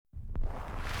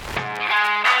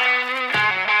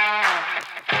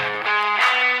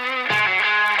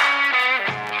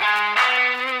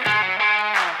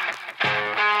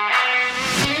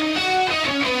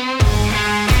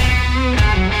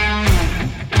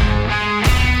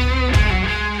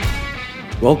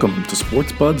Welcome to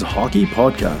Sports Buds Hockey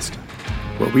Podcast,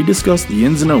 where we discuss the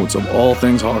ins and outs of all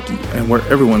things hockey and where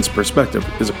everyone's perspective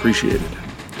is appreciated.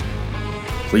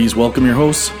 Please welcome your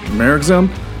hosts, Merrick Zemp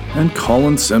and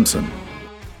Colin Simpson.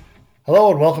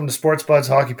 Hello and welcome to Sports Buds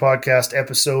Hockey Podcast,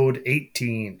 episode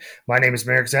 18. My name is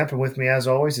Merrick Zemp, and with me as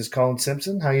always is Colin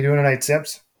Simpson. How you doing tonight,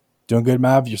 Simps? Doing good,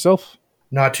 Mav. Yourself?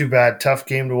 Not too bad. Tough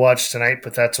game to watch tonight,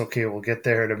 but that's okay. We'll get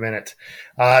there in a minute.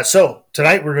 So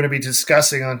tonight we're going to be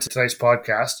discussing on tonight's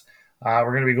podcast.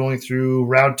 We're going to be going through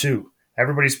round two.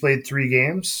 Everybody's played 3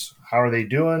 games. How are they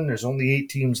doing? There's only 8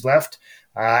 teams left.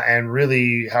 And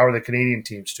really, how are the Canadian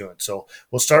teams doing? So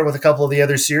we'll start with a couple of the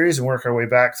other series and work our way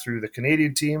back through the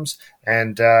Canadian teams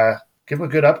and give them a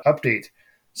good update,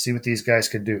 see what these guys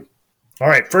can do. All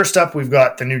right, first up, we've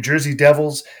got the New Jersey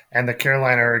Devils and the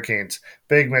Carolina Hurricanes.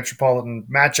 Big metropolitan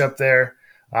matchup there.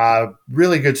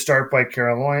 Really good start by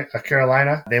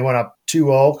Carolina. They went up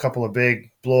 2-0, a couple of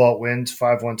big blowout wins,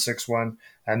 5-1, 6-1,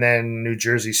 and then New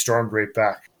Jersey stormed right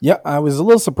back. Yeah, I was a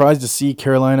little surprised to see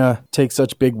Carolina take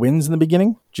such big wins in the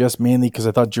beginning, just mainly because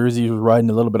I thought Jersey was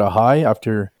riding a little bit of high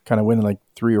after kind of winning like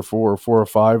 3 or 4 or 4 or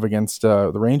 5 against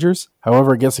the Rangers.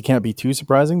 However, I guess it can't be too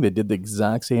surprising. They did the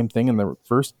exact same thing in the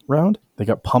first round. They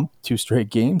got pumped 2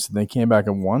 straight games, and they came back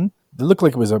and won. It looked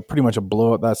like it was pretty much a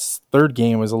blowout. That third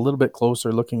game was a little bit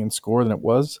closer looking in score than it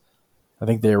was. I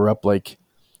think they were up like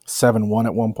 7-1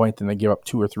 at one point, and they gave up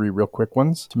 2 or 3 real quick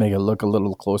ones to make it look a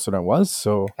little closer than it was.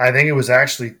 So I think it was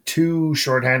actually 2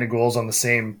 shorthanded goals on the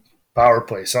same power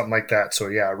play, something like that. So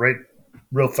yeah, right,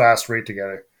 real fast, right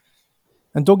together.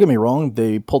 And don't get me wrong,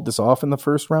 they pulled this off in the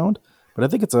first round, but I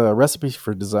think it's a recipe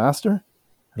for disaster.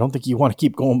 I don't think you want to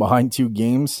keep going behind 2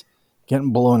 games,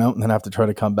 getting blown out, and then have to try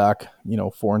to come back,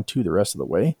 4-2 the rest of the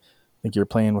way. I think you're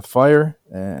playing with fire,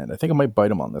 and I think I might bite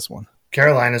them on this one.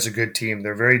 Carolina's a good team.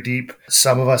 They're very deep.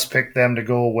 Some of us picked them to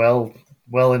go well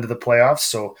into the playoffs.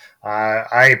 So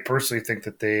I personally think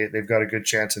that they've got a good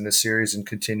chance in this series and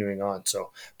continuing on.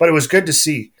 So, but it was good to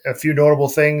see a few notable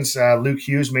things. Luke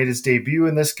Hughes made his debut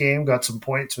in this game, got some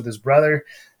points with his brother,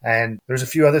 and there's a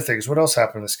few other things. What else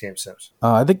happened in this game, Sims?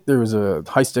 I think there was a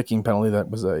high sticking penalty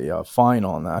that was a fine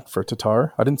on that for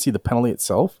Tatar. I didn't see the penalty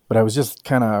itself, but I was just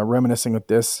kind of reminiscing with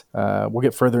this. We'll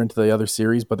get further into the other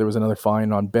series, but there was another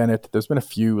fine on Bennett. There's been a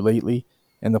few lately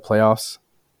in the playoffs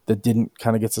that didn't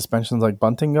kind of get suspensions like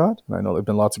Bunting got. And I know there have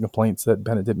been lots of complaints that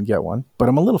Bennett didn't get one. But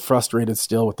I'm a little frustrated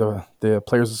still with the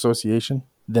Players Association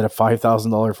that a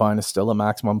 $5,000 fine is still a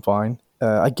maximum fine.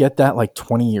 I get that like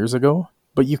 20 years ago,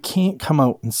 but you can't come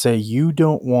out and say you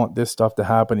don't want this stuff to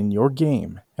happen in your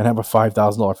game and have a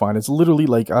 $5,000 fine. It's literally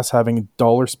like us having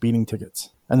dollar speeding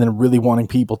tickets and then really wanting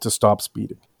people to stop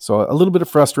speeding. So a little bit of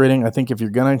frustrating. I think if you're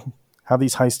going to have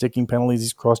these high-sticking penalties,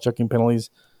 these cross-checking penalties,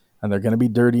 and they're going to be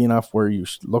dirty enough where you're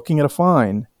looking at a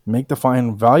fine, make the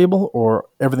fine valuable or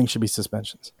everything should be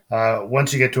suspensions.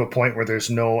 Once you get to a point where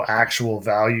there's no actual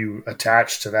value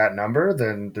attached to that number,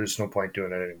 then there's no point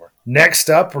doing it anymore. Next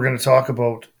up, we're going to talk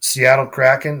about Seattle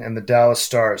Kraken and the Dallas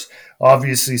Stars.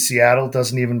 Obviously, Seattle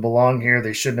doesn't even belong here.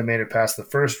 They shouldn't have made it past the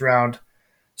first round.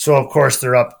 So, of course,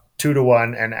 they're up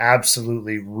 2-1 and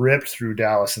absolutely ripped through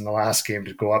Dallas in the last game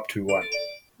to go up 2-1.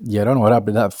 Yeah, I don't know what happened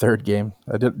in that third game.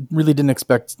 I really didn't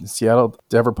expect Seattle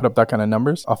to ever put up that kind of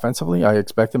numbers offensively. I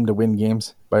expect them to win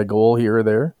games by a goal here or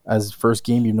there. As first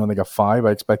game, even though they got 5, I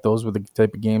expect those were the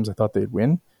type of games I thought they'd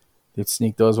win. They'd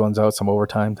sneak those ones out, some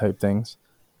overtime type things.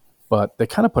 But they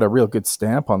kind of put a real good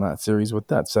stamp on that series with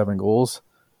that 7 goals.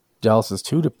 Dallas is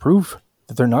 2 to prove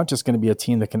that they're not just going to be a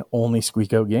team that can only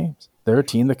squeak out games. They're a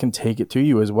team that can take it to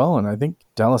you as well. And I think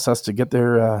Dallas has to get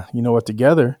their,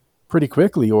 together pretty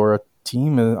quickly, or a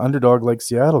team, an underdog like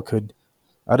Seattle, could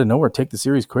out of nowhere take the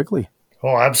series quickly.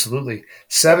 Oh, absolutely.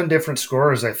 7 different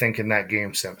scorers, I think, in that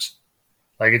game, Sims.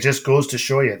 Like, it just goes to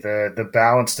show you the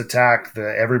balanced attack,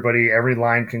 every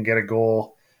line can get a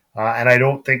goal. And I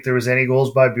don't think there was any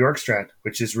goals by Bjorkstrand,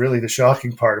 which is really the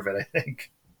shocking part of it, I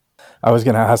think. I was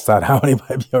going to ask that, how many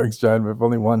by Bjorkstrand, but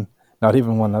only 1. Not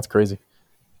even 1. That's crazy.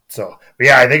 So, but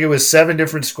yeah, I think it was 7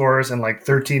 different scorers and like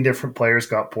 13 different players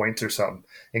got points or something,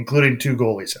 including 2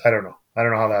 goalies. I don't know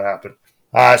how that happened.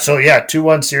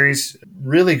 2-1 series,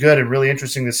 really good and really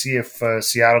interesting to see if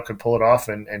Seattle could pull it off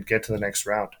and get to the next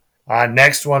round.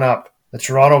 Next one up, the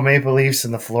Toronto Maple Leafs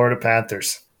and the Florida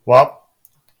Panthers. Well,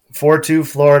 4-2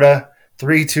 Florida,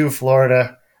 3-2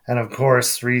 Florida, and of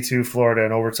course 3-2 Florida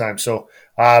in overtime. So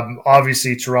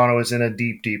obviously Toronto is in a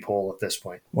deep, deep hole at this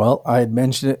point. Well, I had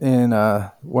mentioned it in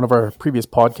one of our previous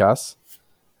podcasts,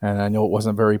 and I know it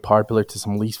wasn't very popular to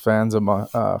some Leafs fans of my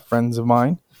friends of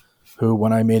mine, who,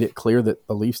 when I made it clear that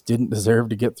the Leafs didn't deserve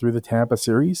to get through the Tampa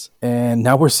series, and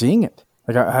now we're seeing it.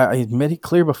 Like I made it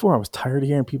clear before, I was tired of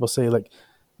hearing people say, like,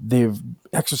 They've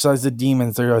exercised the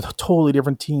demons. They're a totally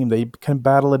different team. They can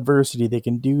battle adversity. They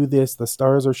can do this. The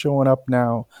stars are showing up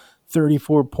now.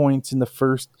 34 points in the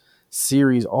first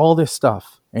series, all this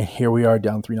stuff. And here we are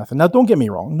down 3-0. Now, don't get me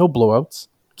wrong. No blowouts.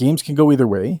 Games can go either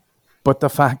way. But the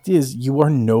fact is, you are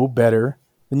no better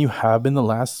than you have been the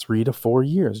last 3 to 4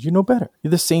 years. You're no better.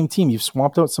 You're the same team. You've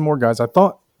swapped out some more guys. I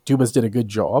thought Dubas did a good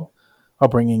job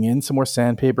of bringing in some more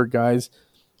sandpaper guys.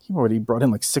 He already brought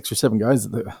in like 6 or 7 guys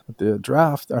at the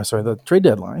the trade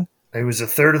deadline. It was a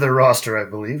third of their roster, I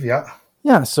believe. Yeah.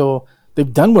 Yeah, so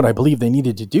they've done what I believe they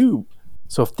needed to do.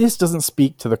 So if this doesn't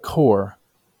speak to the core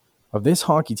of this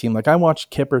hockey team, like I watched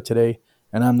Kipper today,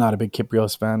 and I'm not a big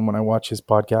Kyprios fan when I watch his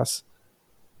podcasts,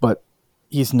 but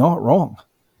he's not wrong.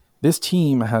 This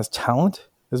team has talent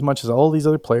as much as all these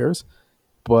other players,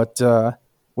 but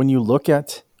when you look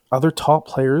at other top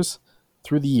players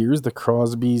through the years, the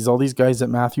Crosbys, all these guys that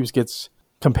Matthews gets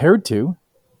compared to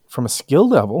from a skill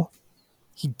level,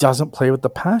 he doesn't play with the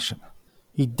passion.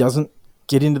 He doesn't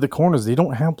get into the corners. They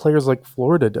don't have players like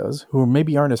Florida does, who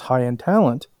maybe aren't as high-end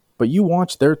talent, but you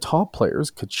watch their top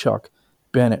players, Tkachuk,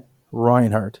 Bennett,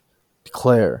 Reinhart,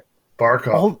 Claire,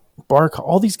 Barkov,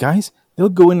 all these guys, they'll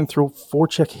go in and throw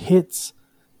forecheck hits.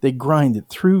 They grind it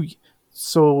through.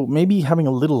 So maybe having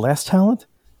a little less talent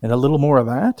and a little more of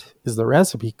that is the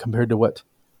recipe compared to what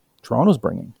Toronto's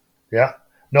bringing. Yeah.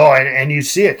 No, and you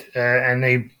see it. And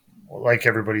they, like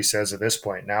everybody says at this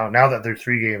point, now that they're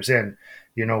 3 games in,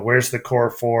 where's the core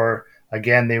 4?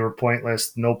 Again, they were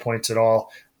pointless, no points at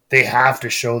all. They have to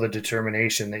show the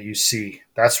determination that you see.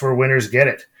 That's where winners get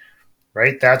it,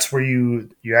 right? That's where you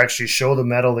actually show the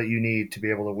mettle that you need to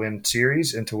be able to win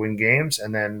series and to win games,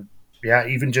 and then,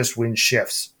 even just win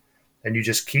shifts. And you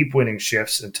just keep winning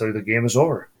shifts until the game is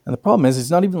over. And the problem is, it's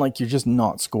not even like you're just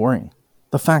not scoring.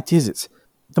 The fact is, it's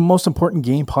the most important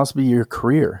game possibly of your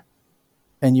career.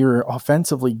 And you're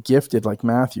offensively gifted like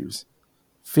Matthews.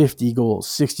 50 goals,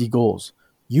 60 goals.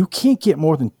 You can't get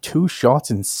more than 2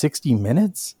 shots in 60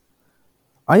 minutes?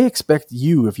 I expect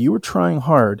you, if you were trying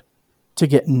hard, to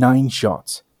get 9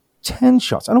 shots, 10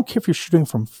 shots. I don't care if you're shooting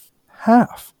from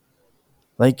half.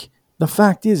 Like, the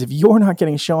fact is, if you're not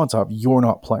getting shots off, you're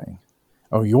not playing.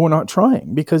 Or you're not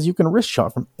trying, because you can wrist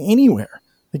shot from anywhere.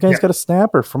 The guy's got a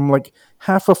snapper from like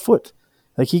half a foot.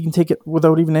 Like, he can take it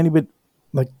without even any bit,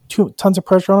 like tons of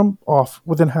pressure on him, off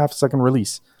within half a second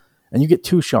release. And you get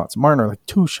 2 shots. Marner, like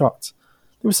 2 shots.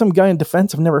 There was some guy in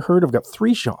defense I've never heard of, got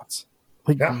 3 shots.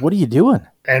 Like, what are you doing?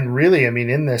 And really, I mean,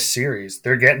 in this series,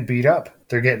 they're getting beat up.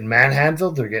 They're getting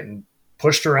manhandled. They're getting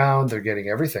pushed around. They're getting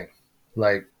everything.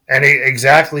 And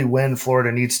exactly when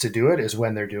Florida needs to do it is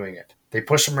when they're doing it. They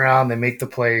push them around. They make the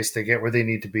plays. They get where they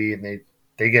need to be, and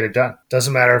they get it done.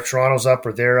 Doesn't matter if Toronto's up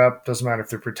or they're up. Doesn't matter if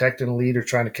they're protecting a lead or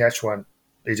trying to catch one.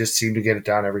 They just seem to get it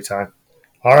done every time.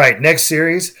 All right, next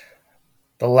series,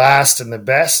 the last and the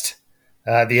best,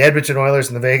 the Edmonton Oilers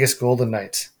and the Vegas Golden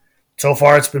Knights. So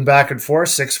far, it's been back and forth,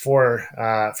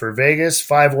 6-4 for Vegas,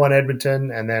 5-1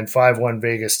 Edmonton, and then 5-1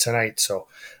 Vegas tonight. So,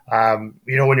 when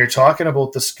you're talking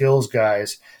about the skills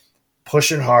guys,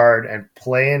 pushing hard and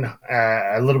playing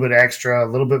a little bit extra, a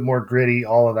little bit more gritty,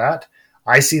 all of that,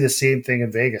 I see the same thing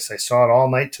in Vegas. I saw it all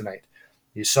night tonight.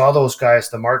 You saw those guys,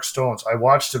 the Mark Stones. I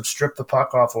watched them strip the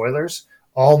puck off Oilers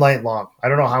all night long. I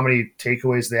don't know how many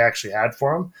takeaways they actually had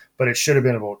for him, but it should have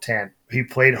been about 10. He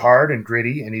played hard and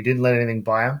gritty, and he didn't let anything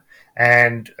by him.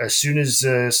 And as soon as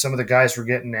some of the guys were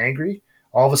getting angry,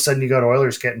 all of a sudden you got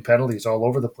Oilers getting penalties all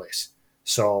over the place.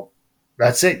 So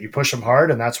that's it. You push them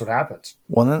hard, and that's what happens.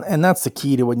 Well, and that's the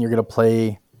key to when you're going to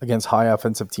play against high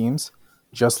offensive teams,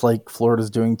 just like Florida's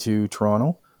doing to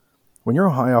Toronto. When you're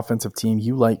a high offensive team,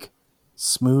 you like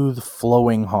smooth,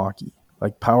 flowing hockey,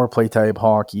 like power play type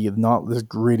hockey, not this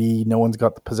gritty, no one's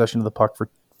got the possession of the puck for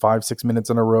 5-6 minutes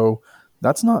in a row.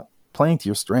 That's not playing to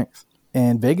your strength.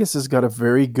 And Vegas has got a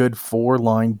very good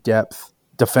 4-line depth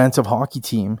defensive hockey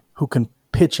team who can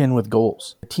pitch in with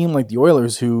goals. A team like the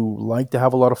Oilers, who like to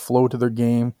have a lot of flow to their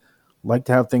game, like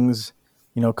to have things,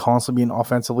 constantly being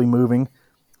offensively moving.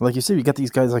 Like you said, you got these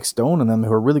guys like Stone and them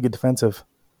who are really good defensive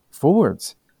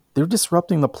forwards. They're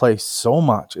disrupting the play so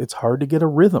much. It's hard to get a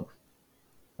rhythm.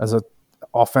 As an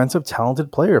offensive,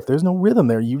 talented player, if there's no rhythm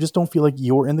there, you just don't feel like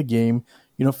you're in the game.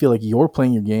 You don't feel like you're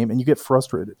playing your game, and you get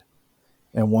frustrated.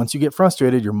 And once you get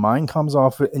frustrated, your mind comes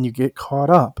off it, and you get caught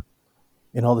up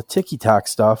in all the ticky-tack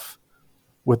stuff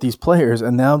with these players,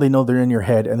 and now they know they're in your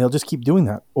head, and they'll just keep doing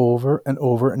that over and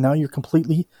over, and now you're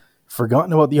completely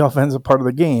forgotten about the offensive part of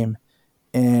the game,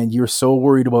 and you're so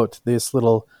worried about this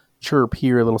little chirp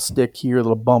here, a little stick here, a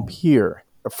little bump here.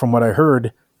 From what I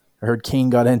heard Kane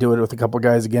got into it with a couple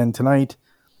guys again tonight.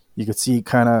 You could see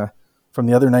kind of from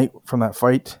the other night, from that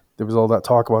fight, There was all that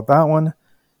talk about that one.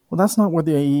 Well, that's not where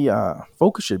the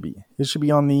focus should be. It should be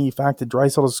on the fact that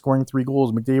Draisaitl is scoring 3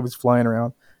 goals, McDavid's flying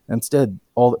around. Instead,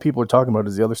 all that people are talking about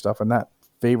is the other stuff, and that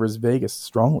favors Vegas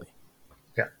strongly.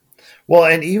 Yeah. Well,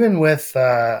 and even with,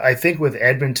 I think with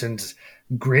Edmonton's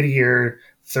grittier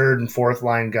third and fourth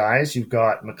line guys, you've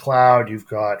got McLeod, you've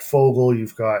got Fogle,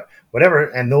 you've got whatever,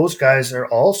 and those guys are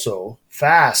also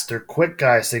fast. They're quick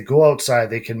guys. They go outside.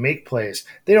 They can make plays.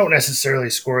 They don't necessarily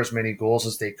score as many goals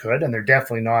as they could, and they're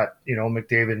definitely not,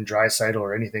 McDavid and Draisaitl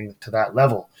or anything to that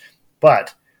level.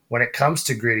 But when it comes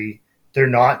to gritty, they're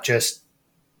not just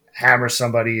hammer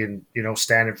somebody and,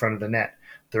 stand in front of the net.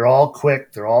 They're all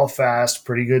quick. They're all fast,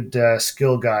 pretty good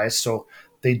skill guys. So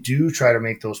they do try to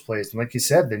make those plays. And like you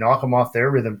said, they knock them off their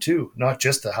rhythm too, not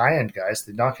just the high-end guys.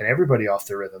 They're knocking everybody off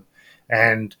their rhythm.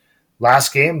 And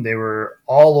last game, they were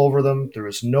all over them. There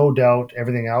was no doubt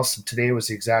everything else. And today was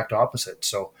the exact opposite.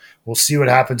 So we'll see what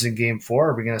happens in game 4.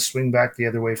 Are we going to swing back the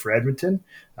other way for Edmonton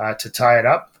to tie it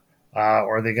up?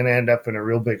 Or are they going to end up in a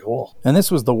real big hole? And this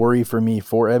was the worry for me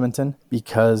for Edmonton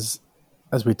because,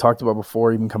 as we talked about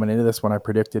before, even coming into this, when I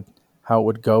predicted how it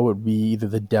would go, it would be either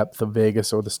the depth of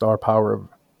Vegas or the star power of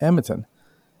Edmonton.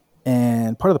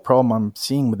 And part of the problem I'm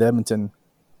seeing with Edmonton,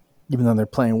 even though they're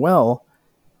playing well,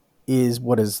 is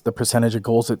what is the percentage of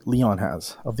goals that Leon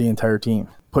has of the entire team.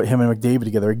 Put him and McDavid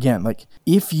together again. Like,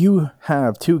 if you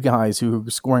have 2 guys who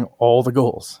are scoring all the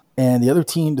goals and the other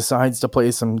team decides to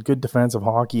play some good defensive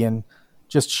hockey and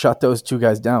just shut those 2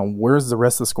 guys down, where's the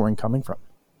rest of the scoring coming from?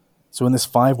 So in this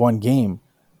 5-1 game,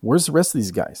 where's the rest of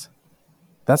these guys?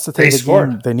 That's the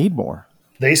thing. They need more.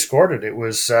 They scored it. It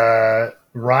was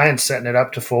Ryan setting it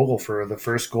up to Fogle for the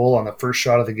first goal on the first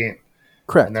shot of the game.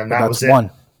 Correct. And then that was one.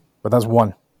 it. But that's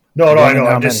one. No, I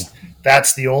know.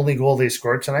 That's the only goal they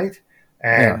scored tonight,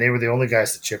 and they were the only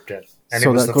guys that chipped in. And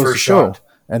so it was that the goes first to show, shot.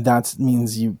 and that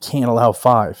means you can't allow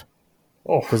 5.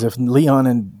 Because if Leon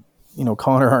and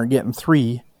Connor aren't getting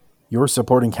 3, your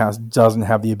supporting cast doesn't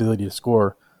have the ability to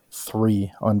score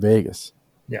 3 on Vegas.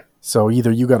 Yeah. So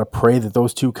either you got to pray that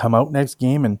those 2 come out next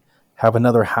game and have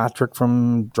another hat trick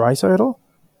from Draisaitl,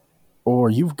 or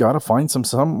you've got to find some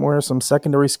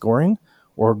secondary scoring,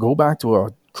 or go back to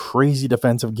a crazy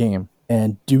defensive game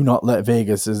and do not let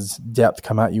Vegas's depth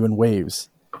come at you in waves.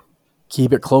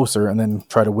 Keep it closer and then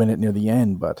try to win it near the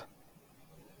end. But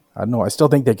I don't know. I still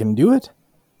think they can do it.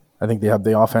 I think they have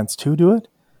the offense to do it.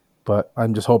 But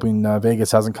I'm just hoping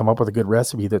Vegas hasn't come up with a good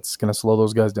recipe that's going to slow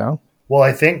those guys down. Well,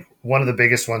 I think one of the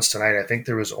biggest ones tonight, I think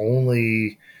there was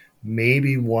only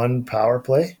maybe 1 power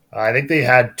play. I think they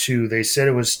had 2. They said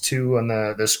it was 2 on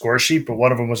the score sheet, but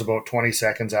one of them was about 20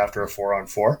 seconds after a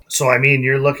 4-on-4. So, I mean,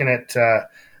 you're looking at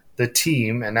the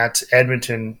team, and that's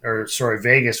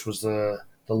Vegas was the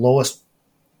lowest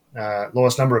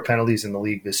number of penalties in the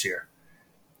league this year.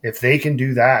 If they can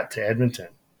do that to Edmonton,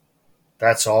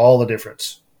 that's all the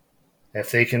difference. If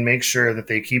they can make sure that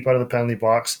they keep out of the penalty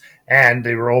box, and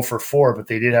they were 0 for 4, but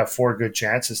they did have 4 good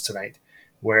chances tonight,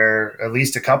 where at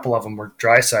least a couple of them were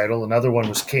Draisaitl, another one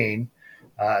was Kane.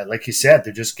 Like you said,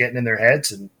 they're just getting in their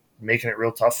heads and making it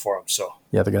real tough for them. So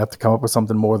yeah, they're gonna have to come up with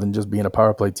something more than just being a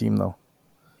power play team, though.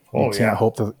 You can't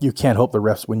hope the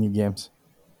refs win you games.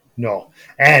 No,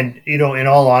 and in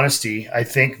all honesty, I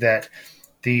think that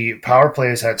the power play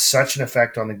has had such an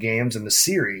effect on the games and the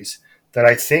series that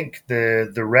I think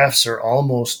the refs are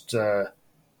almost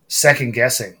second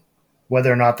guessing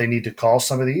whether or not they need to call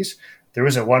some of these. There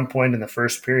was at one point in the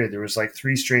first period, there was like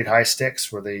 3 straight high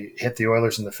sticks where they hit the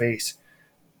Oilers in the face.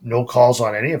 No calls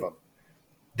on any of them.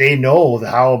 They know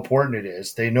how important it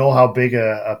is. They know how big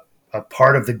a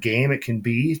part of the game it can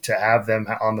be to have them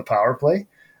on the power play.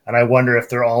 And I wonder if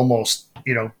they're almost,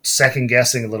 second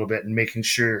guessing a little bit and making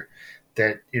sure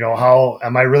that, how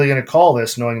am I really going to call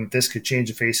this, knowing that this could change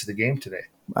the face of the game today?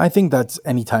 I think that's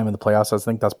any time in the playoffs. I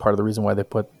think that's part of the reason why they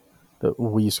put the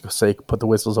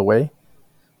whistles away.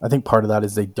 I think part of that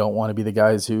is they don't want to be the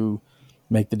guys who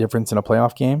make the difference in a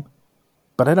playoff game.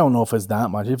 But I don't know if it's that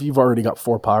much. If you've already got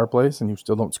 4 power plays and you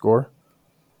still don't score,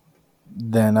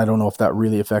 then I don't know if that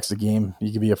really affects the game.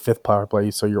 You could be a 5th power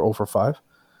play, so you're 0 for 5.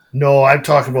 No, I'm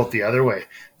talking about the other way.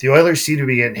 The Oilers seem to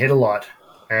be getting hit a lot.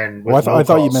 And I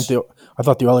thought you meant I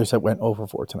thought the Oilers went 0 for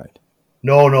 4 tonight.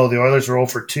 No, the Oilers were 0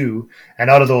 for 2, and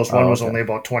out of those, one was only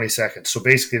about 20 seconds. So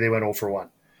basically, they went 0 for 1.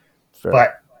 Fair.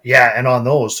 But yeah, and on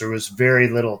those, there was very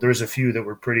little. There was a few that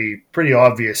were pretty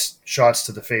obvious shots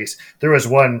to the face. There was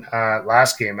one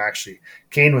last game, actually.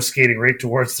 Kane was skating right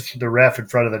towards the ref in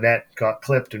front of the net, got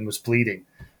clipped, and was bleeding.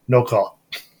 No call.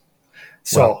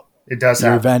 So it does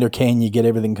happen. You're Evander Kane, you get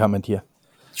everything coming to you.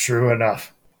 True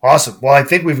enough. Awesome. Well, I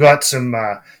think we've got some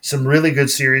really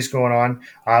good series going on.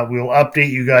 We'll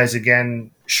update you guys again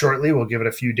shortly. We'll give it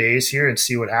a few days here and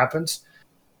see what happens.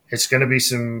 It's going to be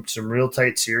some real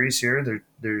tight series here.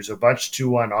 There's a bunch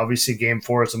 2-1. Obviously, Game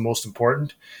 4 is the most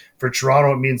important. For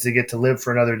Toronto, it means they get to live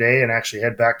for another day and actually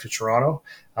head back to Toronto.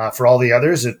 For all the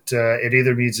others, it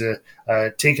either means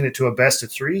taking it to a best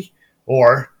of 3,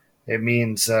 or it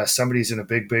means somebody's in a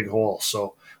big, big hole.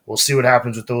 So we'll see what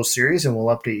happens with those series, and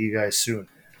we'll update you guys soon.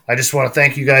 I just want to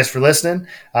thank you guys for listening.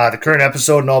 The current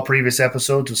episode and all previous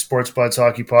episodes of Sports Buds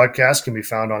Hockey Podcast can be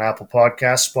found on Apple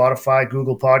Podcasts, Spotify,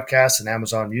 Google Podcasts, and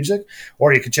Amazon Music.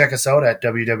 Or you can check us out at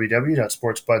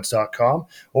www.sportsbuds.com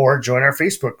or join our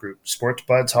Facebook group, Sports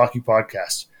Buds Hockey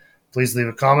Podcast. Please leave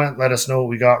a comment. Let us know what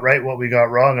we got right, what we got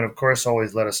wrong, and of course,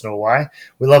 always let us know why.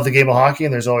 We love the game of hockey,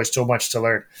 and there's always so much to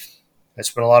learn.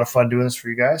 It's been a lot of fun doing this for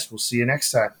you guys. We'll see you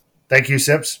next time. Thank you,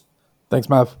 Sips. Thanks,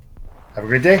 Mav. Have a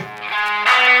great day.